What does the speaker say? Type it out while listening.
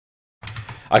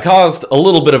I caused a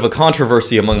little bit of a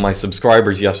controversy among my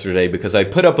subscribers yesterday because I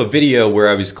put up a video where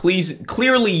I was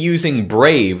clearly using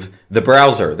Brave, the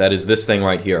browser. That is this thing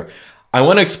right here. I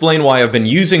want to explain why I've been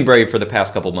using Brave for the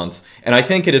past couple months, and I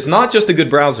think it is not just a good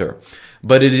browser,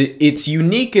 but it's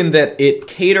unique in that it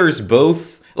caters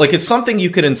both, like it's something you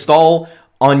could install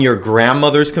on your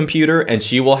grandmother's computer and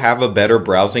she will have a better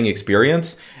browsing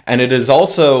experience, and it is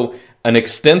also an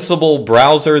extensible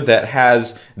browser that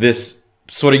has this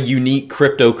sort of unique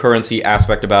cryptocurrency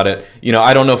aspect about it. You know,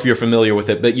 I don't know if you're familiar with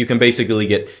it, but you can basically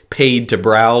get paid to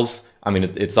browse. I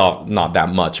mean, it's all not that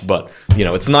much, but, you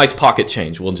know, it's nice pocket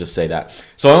change. We'll just say that.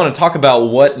 So I want to talk about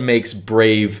what makes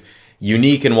Brave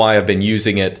unique and why I've been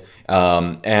using it.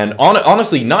 And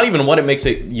honestly, not even what it makes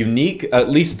it unique, at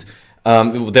least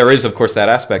there is, of course, that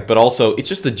aspect, but also it's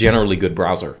just a generally good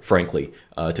browser, frankly,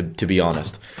 to be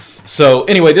honest. So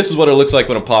anyway, this is what it looks like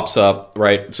when it pops up,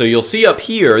 right? So you'll see up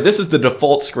here, this is the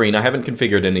default screen. I haven't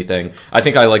configured anything. I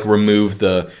think I like removed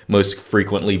the most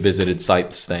frequently visited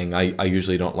sites thing. I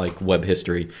usually don't like web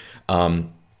history.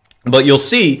 But you'll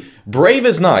see Brave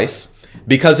is nice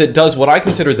because it does what I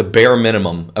consider the bare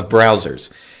minimum of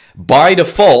browsers. By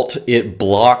default, it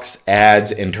blocks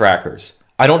ads and trackers.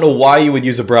 I don't know why you would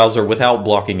use a browser without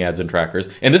blocking ads and trackers.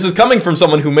 And this is coming from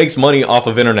someone who makes money off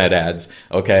of internet ads,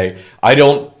 okay? I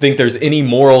don't think there's any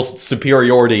moral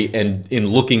superiority in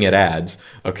looking at ads,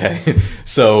 okay?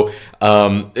 So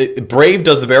Brave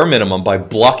does the bare minimum by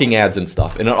blocking ads and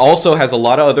stuff. And it also has a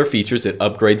lot of other features. It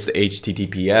upgrades to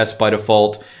HTTPS by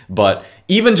default. But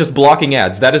even just blocking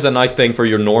ads, that is a nice thing for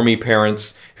your normie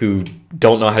parents who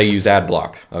don't know how to use ad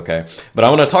block, okay? But I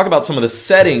want to talk about some of the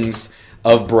settings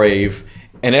of Brave.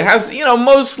 And it has, you know,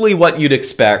 mostly what you'd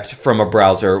expect from a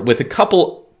browser with a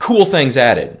couple cool things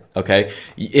added, okay?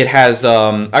 It has,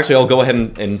 actually, I'll go ahead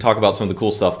and talk about some of the cool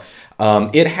stuff.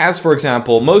 It has, for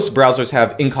example, most browsers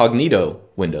have incognito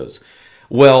windows.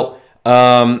 Well,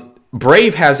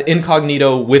 Brave has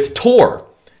incognito with Tor.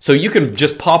 So you can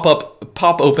just pop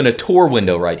open a Tor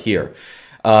window right here.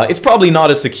 It's probably not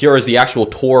as secure as the actual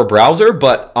Tor browser,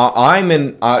 but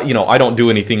you know, I don't do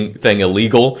anything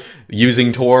illegal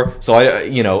using Tor. So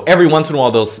you know, every once in a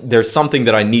while there's something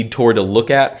that I need Tor to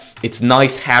look at. It's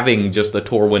nice having just a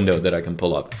Tor window that I can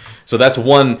pull up. So that's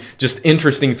one just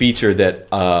interesting feature that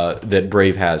that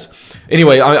Brave has.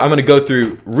 Anyway, I'm going to go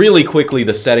through really quickly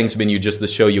the settings menu just to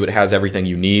show you it has everything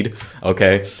you need.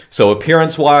 Okay, so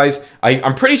appearance-wise,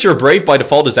 I'm pretty sure Brave by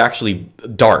default is actually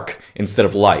dark instead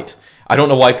of light. I don't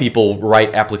know why people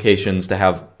write applications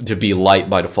to be light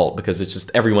by default, because it's just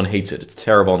everyone hates it. It's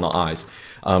terrible on the eyes.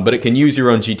 But it can use your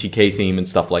own GTK theme and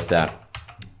stuff like that.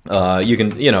 You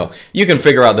can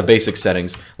figure out the basic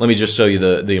settings. Let me just show you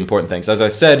the important things. As I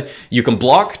said, you can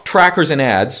block trackers and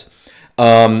ads.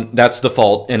 That's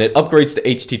default, and it upgrades to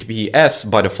HTTPS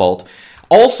by default.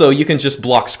 Also, you can just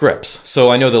block scripts. So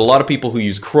I know that a lot of people who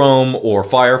use Chrome or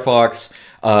Firefox,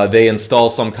 they install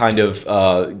some kind of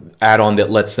add-on that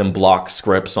lets them block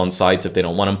scripts on sites if they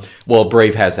don't want them. Well,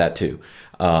 Brave has that too.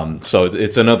 So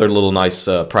it's another little nice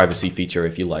privacy feature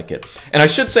if you like it. And I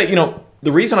should say, you know,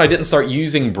 the reason I didn't start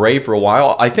using Brave for a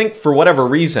while, I think for whatever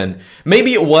reason,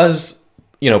 maybe it was,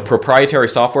 you know, proprietary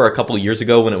software a couple of years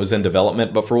ago when it was in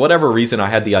development, but for whatever reason I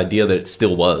had the idea that it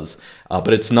still was.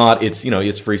 But it's not. It's, you know,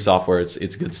 it's free software.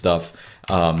 It's good stuff.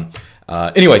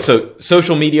 Anyway, so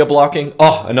social media blocking,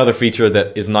 another feature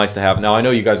that is nice to have. Now, I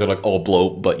know you guys are like, oh,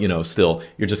 bloat, but, you know, still,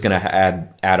 you're just going to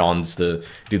add add-ons to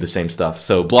do the same stuff.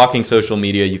 So blocking social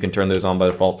media, you can turn those on by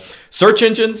default. Search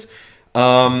engines.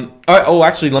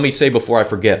 Actually, let me say before I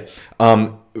forget,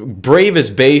 Brave is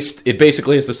it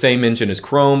basically is the same engine as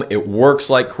Chrome. It works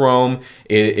like Chrome,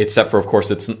 except for, of course,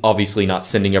 it's obviously not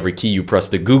sending every key you press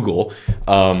to Google.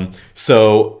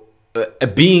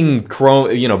 Being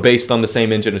Chrome, you know, based on the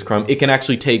same engine as Chrome, it can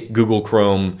actually take Google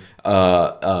Chrome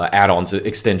add-ons,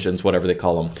 extensions, whatever they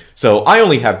call them. So I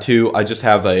only have two. I just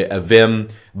have a Vim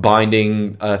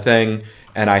binding thing,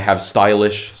 and I have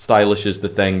Stylish. Stylish is the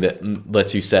thing that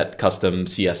lets you set custom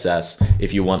CSS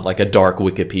if you want like a dark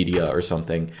Wikipedia or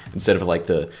something. Instead of like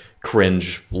the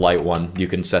cringe light one, you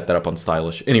can set that up on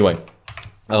Stylish. Anyway,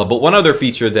 but one other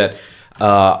feature that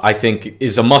I think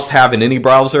is a must-have in any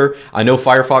browser. I know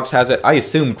Firefox has it. I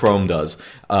assume Chrome does,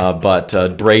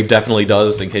 but Brave definitely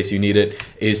does in case you need it,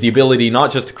 is the ability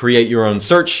not just to create your own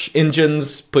search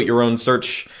engines, put your own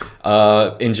search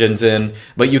engines in,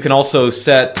 but you can also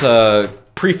set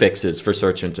prefixes for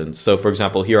search engines. So for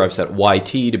example, here I've set YT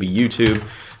to be YouTube.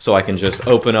 So I can just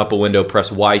open up a window,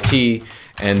 press YT,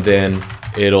 and then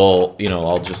it'll,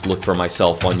 I'll just look for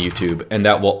myself on YouTube, and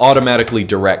that will automatically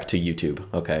direct to YouTube.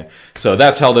 Okay, so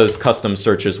that's how those custom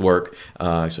searches work.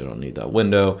 Actually, I don't need that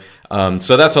window.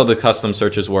 So that's how the custom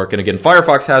searches work. And again,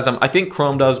 Firefox has them. I think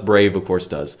Chrome does. Brave, of course,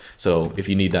 does. So if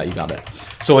you need that, you got it.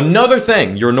 So another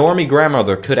thing your normie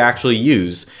grandmother could actually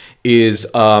use is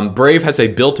Brave has a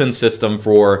built-in system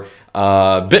for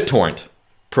BitTorrent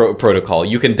protocol.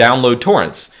 You can download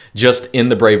torrents just in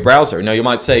the Brave browser. Now you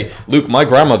might say, Luke, my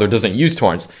grandmother doesn't use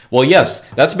torrents. Well, yes,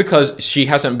 that's because she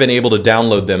hasn't been able to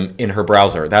download them in her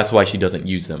browser. That's why she doesn't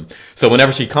use them. So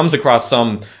whenever she comes across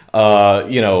some,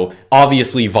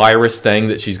 obviously virus thing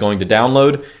that she's going to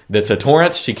download that's a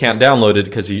torrent, she can't download it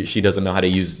because she doesn't know how to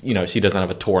use, she doesn't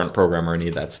have a torrent program or any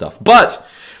of that stuff. But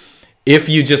if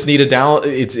you just need a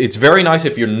it's very nice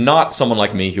if you're not someone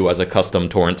like me who has a custom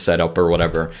torrent setup or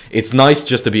whatever. It's nice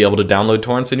just to be able to download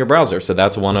torrents in your browser. So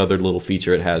that's one other little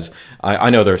feature it has.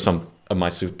 I know there are some of my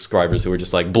subscribers who are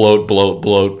just like bloat,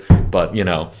 but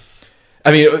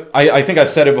I mean, I think I've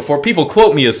said it before. People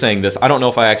quote me as saying this. I don't know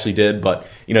if I actually did, but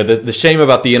the shame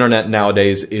about the internet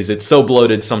nowadays is it's so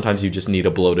bloated. Sometimes you just need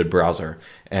a bloated browser,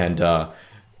 and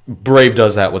Brave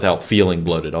does that without feeling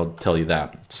bloated. I'll tell you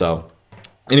that. So.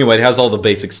 Anyway, it has all the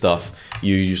basic stuff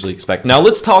you usually expect. Now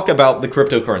let's talk about the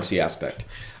cryptocurrency aspect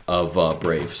of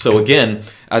Brave. So again,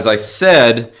 as I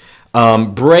said,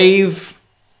 Brave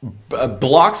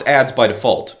blocks ads by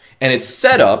default. And it's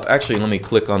set up, actually let me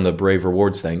click on the Brave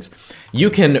Rewards things. You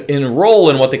can enroll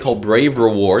in what they call Brave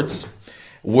Rewards,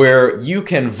 where you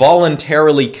can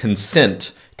voluntarily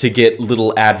consent to get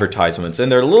little advertisements. And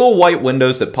there are little white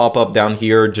windows that pop up down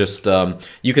here. Just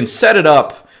you can set it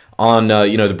up on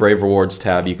the Brave Rewards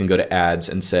tab. You can go to ads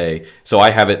and say, so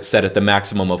I have it set at the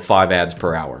maximum of 5 ads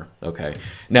per hour. Okay.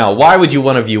 Now, why would you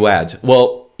want to view ads?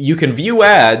 Well, you can view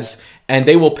ads and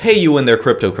they will pay you in their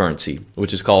cryptocurrency,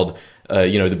 which is called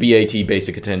the BAT,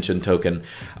 Basic Attention Token.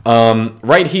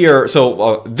 Right here,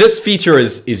 so this feature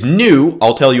is new.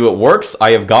 I'll tell you it works.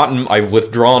 I've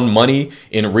withdrawn money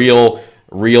in real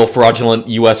fraudulent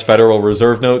U.S. Federal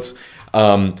Reserve notes.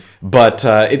 But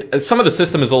some of the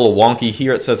system is a little wonky.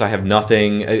 Here it says I have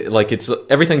nothing.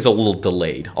 Everything's a little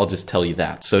delayed. I'll just tell you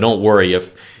that. So don't worry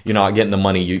if you're not getting the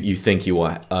money you think you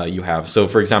have. So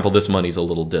for example, this money's a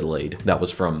little delayed. That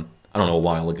was from, I don't know, a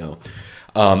while ago.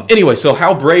 Anyway, so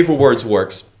how Brave Rewards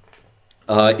works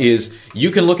is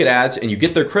you can look at ads and you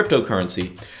get their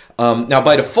cryptocurrency. Now,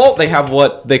 by default, they have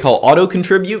what they call auto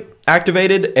contribute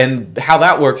activated. And how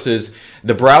that works is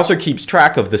the browser keeps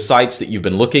track of the sites that you've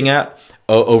been looking at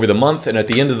over the month. And at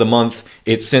the end of the month,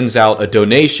 it sends out a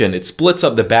donation. It splits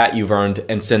up the BAT you've earned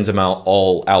and sends them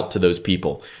all out to those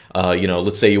people.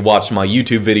 Let's say you watch my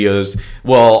YouTube videos.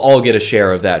 Well, I'll get a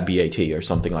share of that BAT or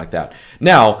something like that.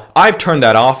 Now, I've turned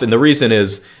that off. And the reason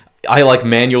is I like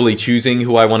manually choosing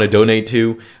who I want to donate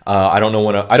to. I don't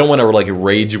want to like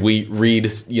read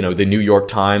the New York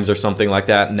Times or something like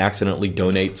that and accidentally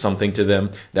donate something to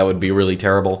them. That would be really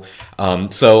terrible.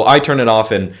 So I turn it off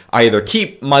and I either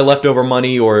keep my leftover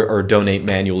money or donate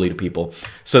manually to people.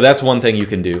 So that's one thing you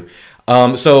can do.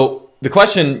 So the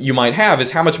question you might have is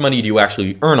how much money do you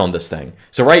actually earn on this thing?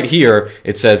 So right here,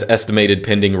 it says estimated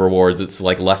pending rewards. It's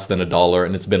like less than $1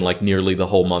 and it's been like nearly the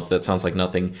whole month. That sounds like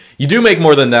nothing. You do make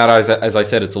more than that. As I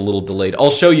said, it's a little delayed.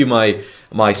 I'll show you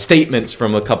my statements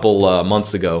from a couple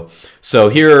months ago. So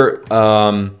here,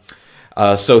 that's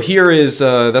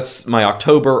my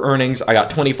October earnings. I got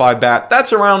 25 BAT.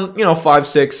 That's around, $5,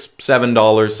 $6,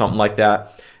 $7, something like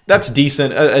that. That's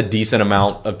decent, a decent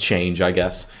amount of change, I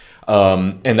guess.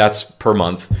 And that's per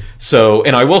month. So,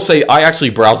 and I will say I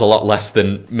actually browse a lot less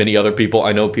than many other people.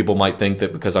 I know people might think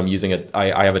that because I'm using it,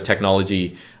 I have a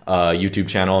technology YouTube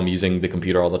channel, I'm using the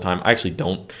computer all the time. I actually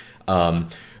don't.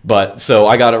 But so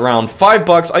I got around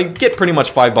 $5. I get pretty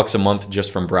much $5 a month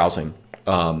just from browsing.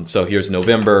 So here's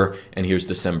November and here's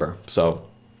December. So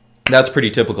that's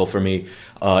pretty typical for me.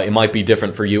 It might be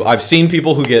different for you. I've seen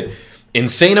people who get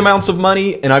insane amounts of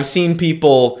money, and I've seen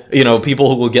people,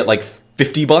 people who will get like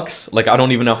 $50. Like, I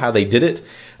don't even know how they did it.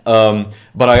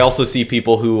 But I also see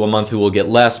people who will get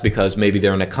less because maybe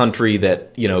they're in a country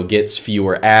that, gets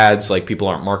fewer ads. Like, people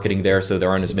aren't marketing there, so there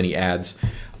aren't as many ads.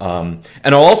 And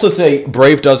I'll also say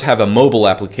Brave does have a mobile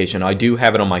application. I do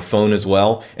have it on my phone as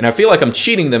well. And I feel like I'm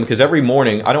cheating them because every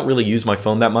morning, I don't really use my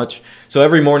phone that much. So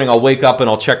every morning I'll wake up and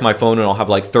I'll check my phone and I'll have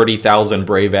like 30,000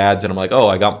 Brave ads. And I'm like, oh,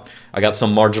 I got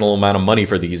some marginal amount of money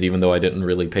for these, even though I didn't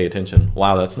really pay attention.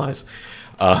 Wow, that's nice.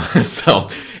 So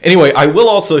anyway, I will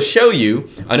also show you,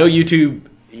 I know YouTube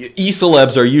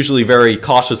e-celebs are usually very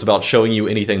cautious about showing you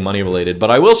anything money related,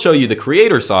 but I will show you the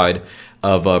creator side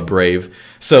of Brave.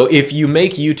 So if you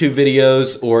make YouTube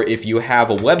videos or if you have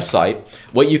a website,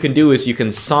 what you can do is you can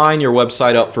sign your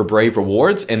website up for Brave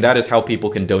rewards, and that is how people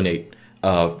can donate.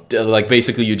 Like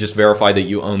basically you just verify that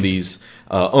you own these,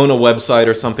 own a website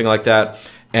or something like that.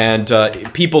 And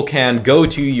people can go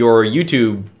to your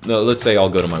YouTube. Let's say I'll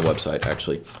go to my website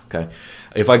actually. Okay.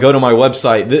 If I go to my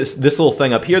website, this little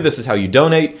thing up here, this is how you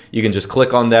donate. You can just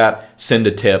click on that, send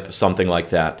a tip, something like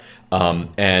that.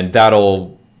 And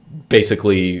that'll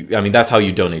basically, I mean, that's how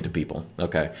you donate to people.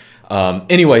 Okay.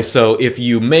 Anyway, so if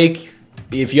you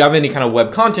have any kind of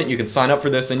web content, you can sign up for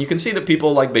this, and you can see that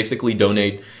people like basically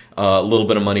donate a little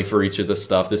bit of money for each of this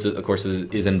stuff. This is, of course,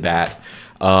 is in BAT.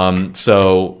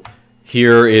 So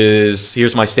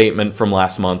here's my statement from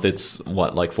last month. It's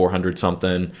what, like 400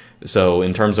 something. So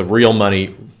in terms of real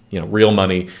money, real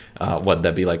money, what'd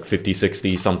that be, like 50,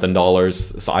 60 something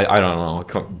dollars? So I don't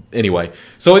know. Anyway,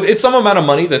 so it's some amount of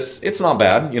money it's not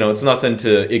bad. It's nothing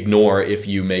to ignore if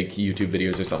you make YouTube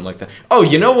videos or something like that. Oh,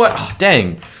 you know what? Oh,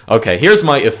 dang. Okay, here's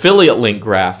my affiliate link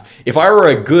graph. If I were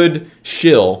a good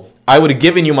shill, I would have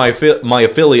given you my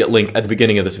affiliate link at the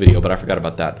beginning of this video, but I forgot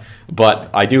about that. But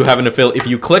I do have an affiliate. If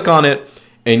you click on it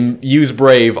and use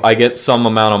Brave, I get some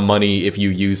amount of money if you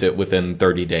use it within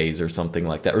 30 days or something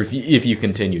like that, or if you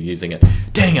continue using it.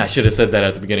 Dang, I should have said that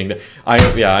at the beginning.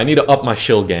 I need to up my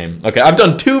shill game. Okay, I've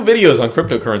done 2 videos on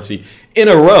cryptocurrency in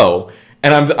a row,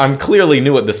 and I'm clearly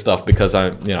new at this stuff because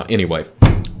anyway.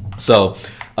 So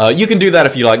you can do that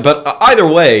if you like, but either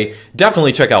way,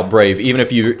 definitely check out Brave. Even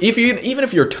if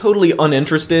you're totally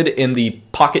uninterested in the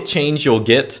pocket change you'll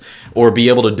get or be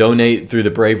able to donate through the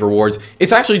Brave rewards,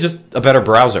 it's actually just a better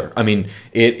browser. I mean,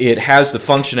 it has the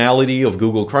functionality of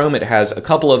Google Chrome. It has a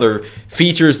couple other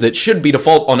features that should be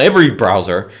default on every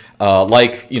browser,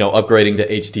 like upgrading to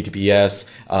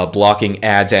HTTPS, blocking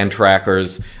ads and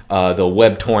trackers. The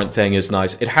web torrent thing is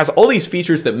nice. It has all these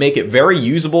features that make it very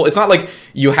usable. It's not like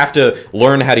you have to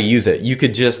learn how to use it. You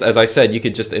could just, as I said, you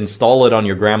could just install it on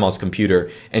your grandma's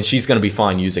computer and she's going to be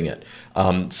fine using it.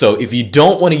 So if you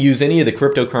don't want to use any of the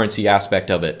cryptocurrency aspect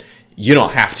of it, you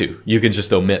don't have to. You can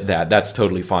just omit that. That's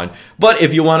totally fine. But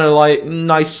if you want a like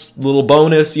nice little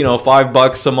bonus,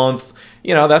 $5 a month,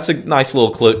 that's a nice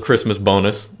little Christmas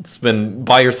bonus.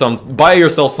 Buy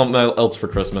yourself something else for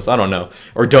Christmas. I don't know,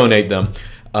 or donate them.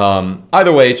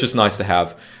 Either way, it's just nice to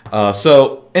have.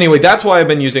 So anyway, that's why I've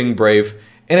been using Brave.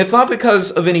 And it's not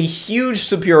because of any huge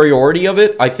superiority of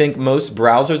it. I think most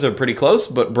browsers are pretty close,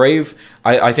 but Brave,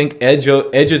 I think,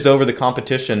 edges over the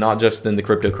competition, not just in the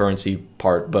cryptocurrency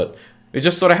part, but it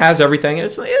just sort of has everything. And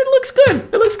it looks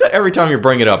good. It looks good every time you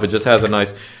bring it up. It just has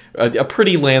a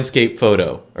pretty landscape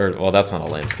photo. Or, well, that's not a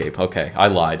landscape. Okay, I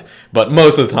lied. But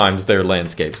most of the times, they're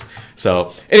landscapes.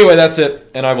 So anyway, that's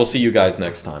it. And I will see you guys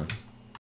next time.